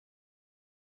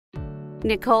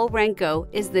Nicole Renko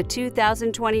is the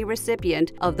 2020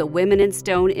 recipient of the Women in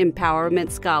Stone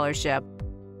Empowerment Scholarship.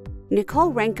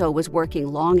 Nicole Renko was working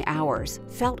long hours,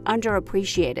 felt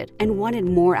underappreciated, and wanted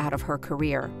more out of her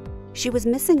career. She was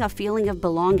missing a feeling of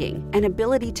belonging, an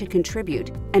ability to contribute,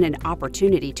 and an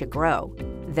opportunity to grow.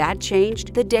 That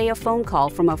changed the day a phone call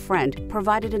from a friend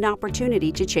provided an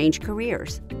opportunity to change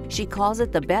careers. She calls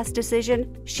it the best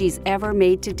decision she's ever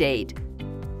made to date.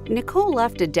 Nicole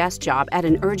left a desk job at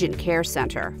an urgent care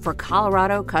center for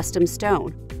Colorado Custom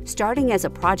Stone, starting as a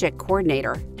project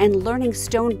coordinator and learning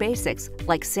stone basics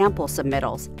like sample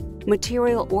submittals,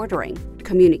 material ordering,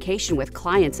 communication with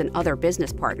clients and other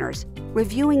business partners,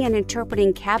 reviewing and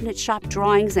interpreting cabinet shop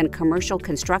drawings and commercial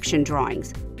construction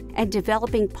drawings, and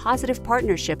developing positive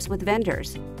partnerships with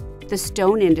vendors. The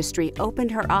stone industry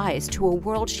opened her eyes to a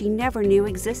world she never knew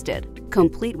existed,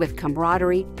 complete with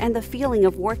camaraderie and the feeling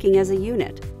of working as a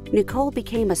unit. Nicole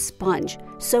became a sponge,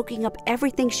 soaking up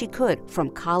everything she could from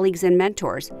colleagues and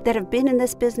mentors that have been in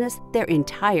this business their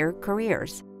entire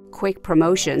careers. Quick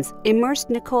promotions immersed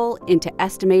Nicole into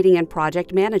estimating and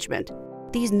project management.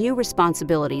 These new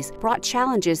responsibilities brought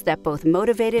challenges that both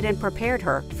motivated and prepared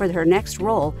her for her next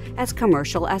role as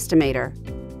commercial estimator.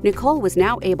 Nicole was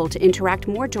now able to interact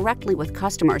more directly with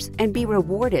customers and be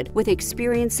rewarded with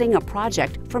experiencing a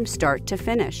project from start to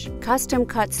finish. Custom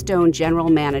Cut Stone General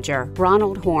Manager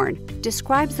Ronald Horn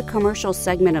describes the commercial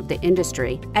segment of the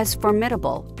industry as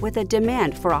formidable, with a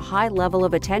demand for a high level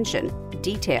of attention,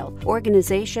 detail,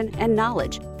 organization, and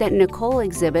knowledge that Nicole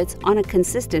exhibits on a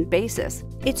consistent basis.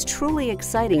 It's truly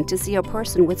exciting to see a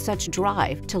person with such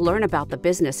drive to learn about the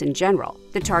business in general,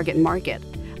 the target market,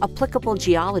 applicable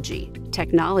geology,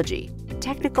 technology,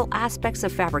 technical aspects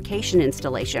of fabrication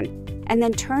installation, and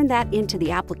then turn that into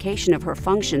the application of her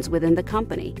functions within the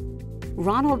company.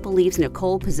 Ronald believes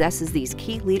Nicole possesses these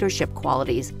key leadership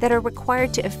qualities that are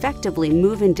required to effectively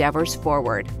move endeavors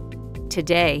forward.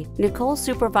 Today, Nicole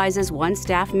supervises one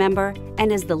staff member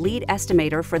and is the lead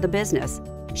estimator for the business.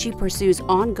 She pursues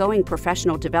ongoing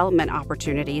professional development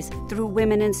opportunities through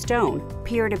Women in Stone,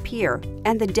 peer-to-peer,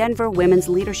 and the Denver Women's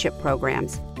Leadership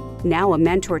Programs. Now a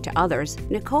mentor to others,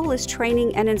 Nicole is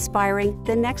training and inspiring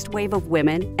the next wave of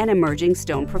women and emerging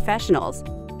stone professionals.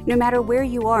 No matter where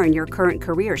you are in your current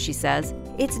career, she says,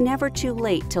 it's never too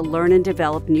late to learn and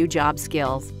develop new job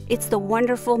skills. It's the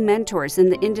wonderful mentors in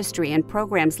the industry and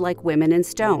programs like Women in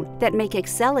Stone that make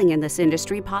excelling in this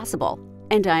industry possible,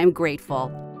 and I am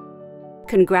grateful.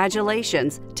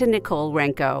 Congratulations to Nicole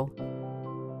Renko.